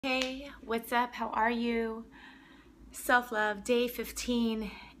Hey, what's up? How are you? Self-love, day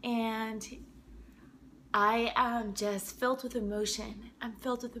 15, and I am just filled with emotion. I'm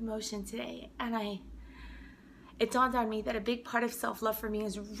filled with emotion today, and it dawned on me that a big part of self-love for me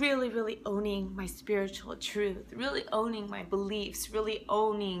is really owning my spiritual truth, really owning my beliefs, really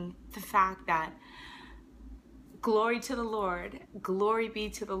owning the fact that glory to the Lord, glory be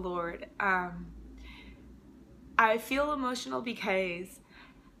to the Lord. I feel emotional because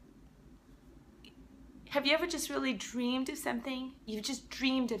have you ever just really dreamed of something? You've just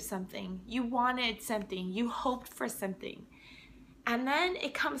dreamed of something. You wanted something. You hoped for something. And then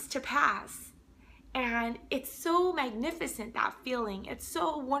it comes to pass. And it's so magnificent, that feeling. It's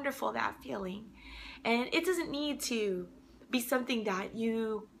so wonderful, that feeling. And it doesn't need to be something that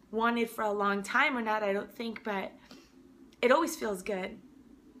you wanted for a long time or not, I don't think, but it always feels good.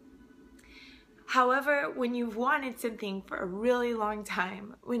 However, when you've wanted something for a really long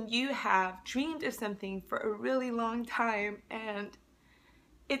time, when you have dreamed of something for a really long time and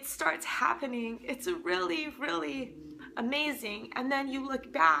it starts happening, it's really amazing. And then you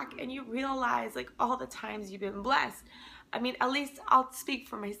look back and you realize like all the times you've been blessed. I mean, at least I'll speak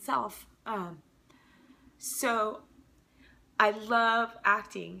for myself. So I love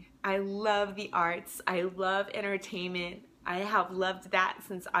acting. I love the arts. I love entertainment. I have loved that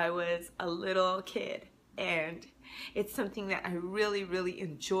since I was a little kid, and it's something that I really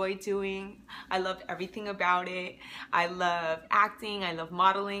enjoy doing. I love everything about it. I love acting, I love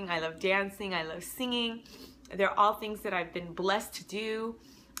modeling, I love dancing, I love singing. They're all things that I've been blessed to do.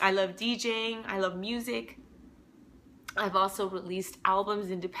 I love DJing, I love music. I've also released albums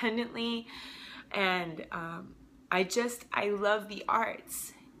independently, and I love the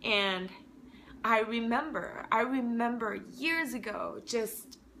arts. And I remember years ago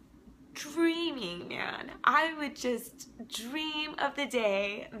just dreaming, man. I would just dream of the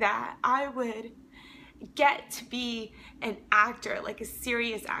day that I would get to be an actor, like a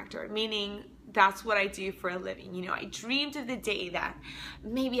serious actor, meaning that's what I do for a living. You know, I dreamed of the day that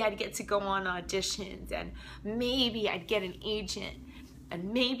maybe I'd get to go on auditions, and maybe I'd get an agent,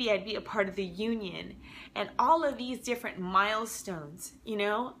 and maybe I'd be a part of the union, and all of these different milestones, you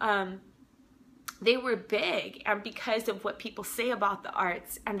know. They were big, and because of what people say about the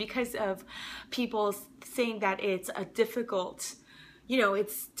arts, and because of people saying that it's a difficult, you know,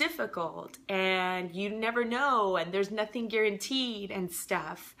 it's difficult and you never know and there's nothing guaranteed and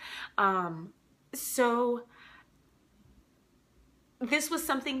stuff. So this was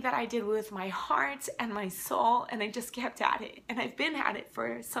something that I did with my heart and my soul, and I just kept at it, and I've been at it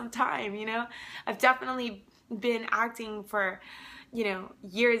for some time, you know. I've definitely been acting for, you know,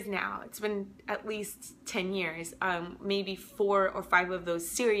 years now. It's been at least 10 years, maybe 4 or 5 of those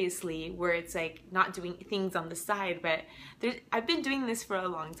seriously, where it's like not doing things on the side, but I've been doing this for a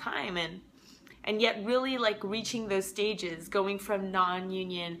long time, and yet really like reaching those stages, going from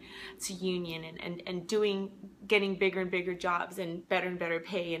non-union to union, and getting bigger and bigger jobs and better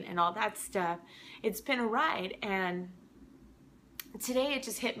pay and all that stuff. It's been a ride, and today it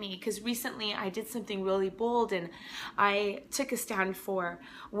just hit me because recently I did something really bold, and I took a stand for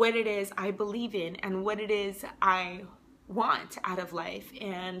what it is I believe in and what it is I want out of life.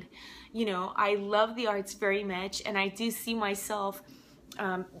 And you know, I love the arts very much, and I do see myself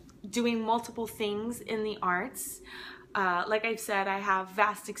doing multiple things in the arts. Like I've said, I have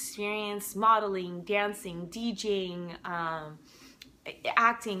vast experience modeling, dancing, DJing,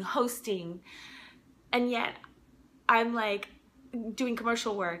 acting, hosting, and yet I'm like doing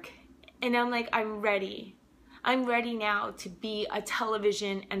commercial work, and I'm like, I'm ready now to be a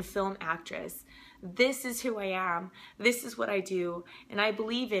television and film actress. This is who I am, this is what I do, and I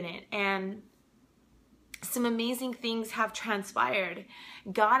believe in it. And some amazing things have transpired.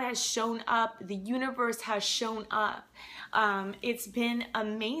 God has shown up, the universe has shown up. It's been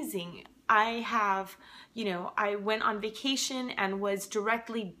amazing. I have, you know, I went on vacation and was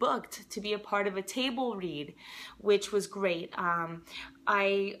directly booked to be a part of a table read, which was great.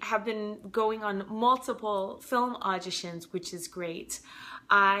 I have been going on multiple film auditions, which is great.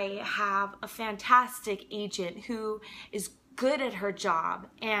 I have a fantastic agent who is good at her job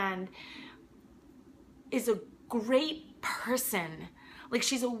and is a great person. Like,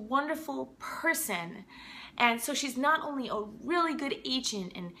 she's a wonderful person. And so she's not only a really good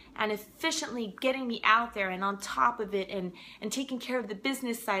agent and efficiently getting me out there and on top of it and taking care of the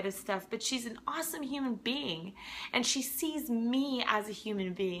business side of stuff, but she's an awesome human being, and she sees me as a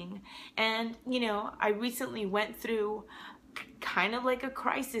human being. And you know, I recently went through kind of like a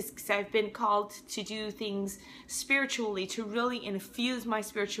crisis because I've been called to do things spiritually, to really infuse my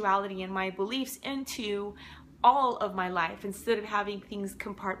spirituality and my beliefs into all of my life instead of having things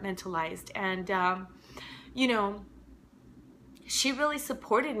compartmentalized. And you know, she really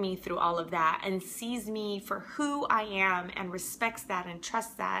supported me through all of that and sees me for who I am and respects that and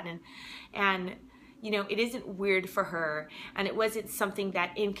trusts that, and you know, it isn't weird for her, and it wasn't something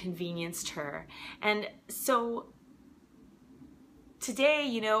that inconvenienced her. And so today,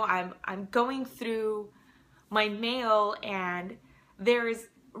 you know, I'm going through my mail, and there's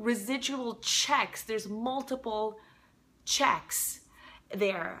residual checks. There's multiple checks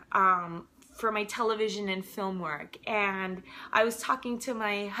there for my television and film work. And I was talking to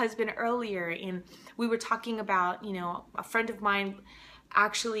my husband earlier, and we were talking about, you know, a friend of mine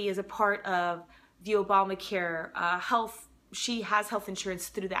actually is a part of the Obamacare health. She has health insurance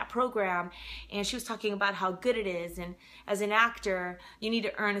through that program, and she was talking about how good it is. And as an actor, you need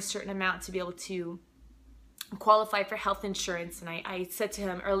to earn a certain amount to be able to qualify for health insurance. And I said to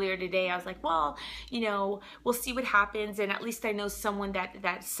him earlier today, I was like, well, you know, we'll see what happens, and at least I know someone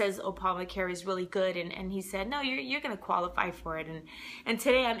that says Obamacare is really good. And he said, no, you're gonna qualify for it. And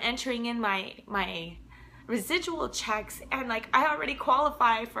today I'm entering in my residual checks, and like, I already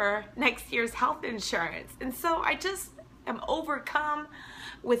qualify for next year's health insurance. And so I just am overcome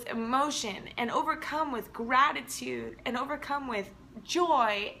with emotion, and overcome with gratitude, and overcome with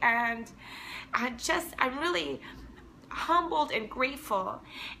joy, and I'm really humbled and grateful.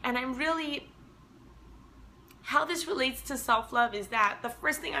 And I'm really, how this relates to self-love is that the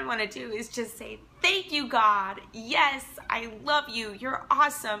first thing I want to do is just say, thank you, God. Yes, I love you. You're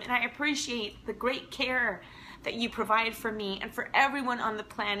awesome. And I appreciate the great care that you provide for me and for everyone on the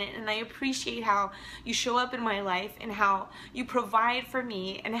planet. And I appreciate how you show up in my life, and how you provide for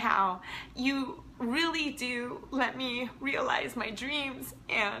me, and how you really do let me realize my dreams.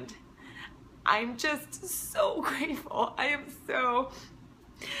 And I'm just so grateful. I'm so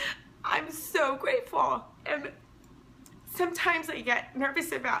grateful. And sometimes I get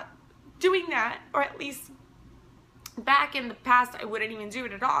nervous about doing that, or at least back in the past I wouldn't even do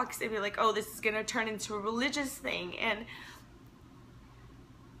it at all, because I'd be like, oh, this is gonna turn into a religious thing. And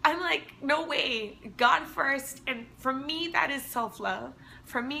I'm like, no way, God first. And for me, that is self-love.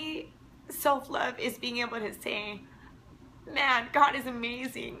 For me, self-love is being able to say, man, God is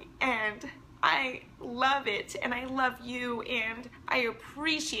amazing, and I love it, and I love you, and I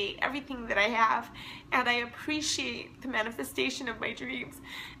appreciate everything that I have, and I appreciate the manifestation of my dreams,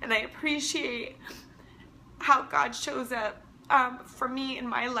 and I appreciate how God shows up for me in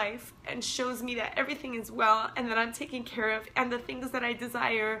my life, and shows me that everything is well, and that I'm taken care of, and the things that I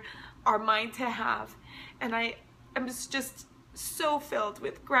desire are mine to have. And I am just so filled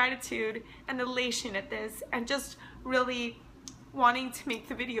with gratitude and elation at this, and just really wanting to make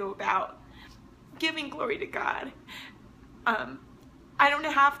the video about giving glory to God. I don't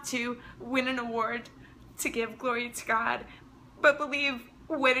have to win an award to give glory to God, but believe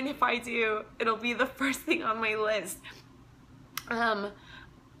when and if I do, it'll be the first thing on my list. I'm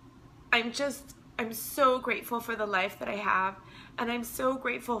so grateful for the life that I have, and I'm so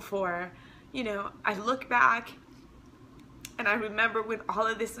grateful for, you know, I look back and I remember when all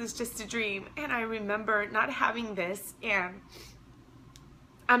of this was just a dream, and I remember not having this, and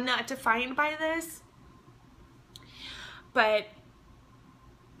I'm not defined by this, but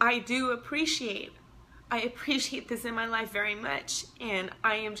I do appreciate this in my life very much, and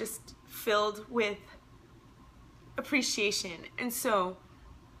I am just filled with appreciation. And so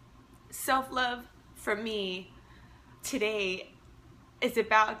self-love for me today is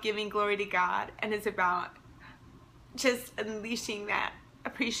about giving glory to God, and it's about just unleashing that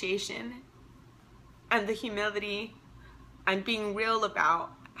appreciation and the humility, and being real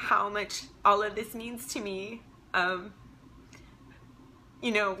about how much all of this means to me.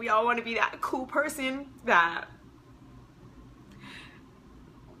 You know, we all want to be that cool person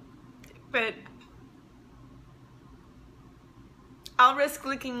but I'll risk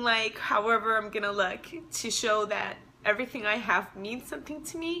looking like however I'm gonna look to show that everything I have means something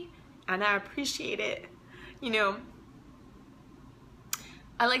to me, and I appreciate it. You know,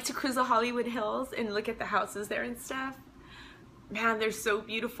 I like to cruise the Hollywood Hills and look at the houses there and stuff. Man, they're so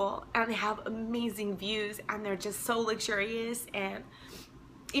beautiful, and they have amazing views, and they're just so luxurious. And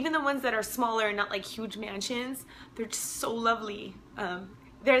even the ones that are smaller, not like huge mansions, they're just so lovely.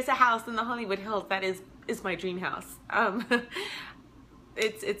 There's a house in the Hollywood Hills that is my dream house.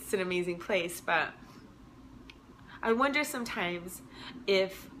 It's an amazing place, but I wonder sometimes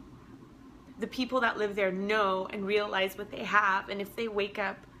if the people that live there know and realize what they have, and if they wake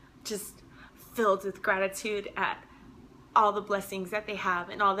up just filled with gratitude at all the blessings that they have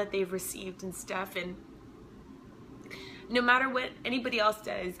and all that they've received and stuff. And no matter what anybody else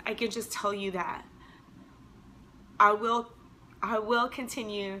does, I can just tell you that I will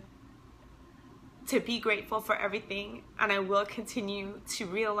continue to be grateful for everything, and I will continue to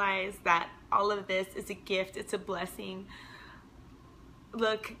realize that all of this is a gift, it's a blessing.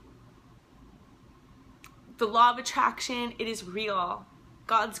 Look, the law of attraction, it is real.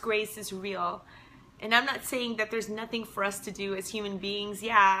 God's grace is real. And I'm not saying that there's nothing for us to do as human beings.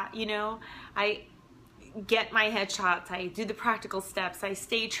 Yeah, you know, I get my headshots, I do the practical steps, I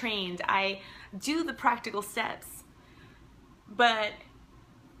stay trained, I do the practical steps. But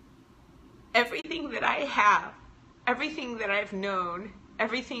everything that I have, everything that I've known,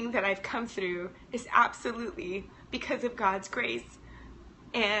 everything that I've come through is absolutely because of God's grace.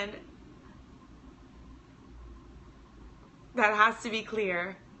 And that has to be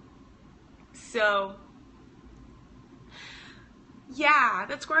clear. So, yeah,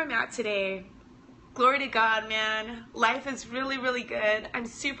 that's where I'm at today. Glory to God, man. Life is really, really good. I'm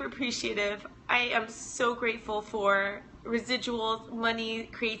super appreciative. I am so grateful for residuals, money,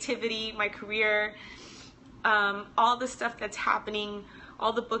 creativity, my career, all the stuff that's happening,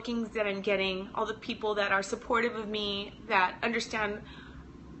 all the bookings that I'm getting, all the people that are supportive of me, that understand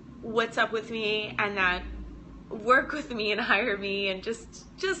what's up with me, and that work with me and hire me, and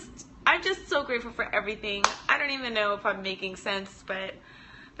I'm just so grateful for everything. I don't even know if I'm making sense, but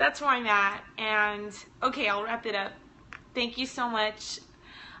that's where I'm at. And okay, I'll wrap it up. Thank you so much.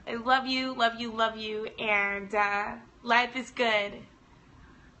 I love you, love you, love you, and life is good.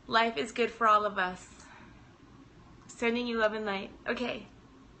 Life is good for all of us. Sending you love and light. Okay.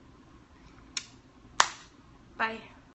 Bye.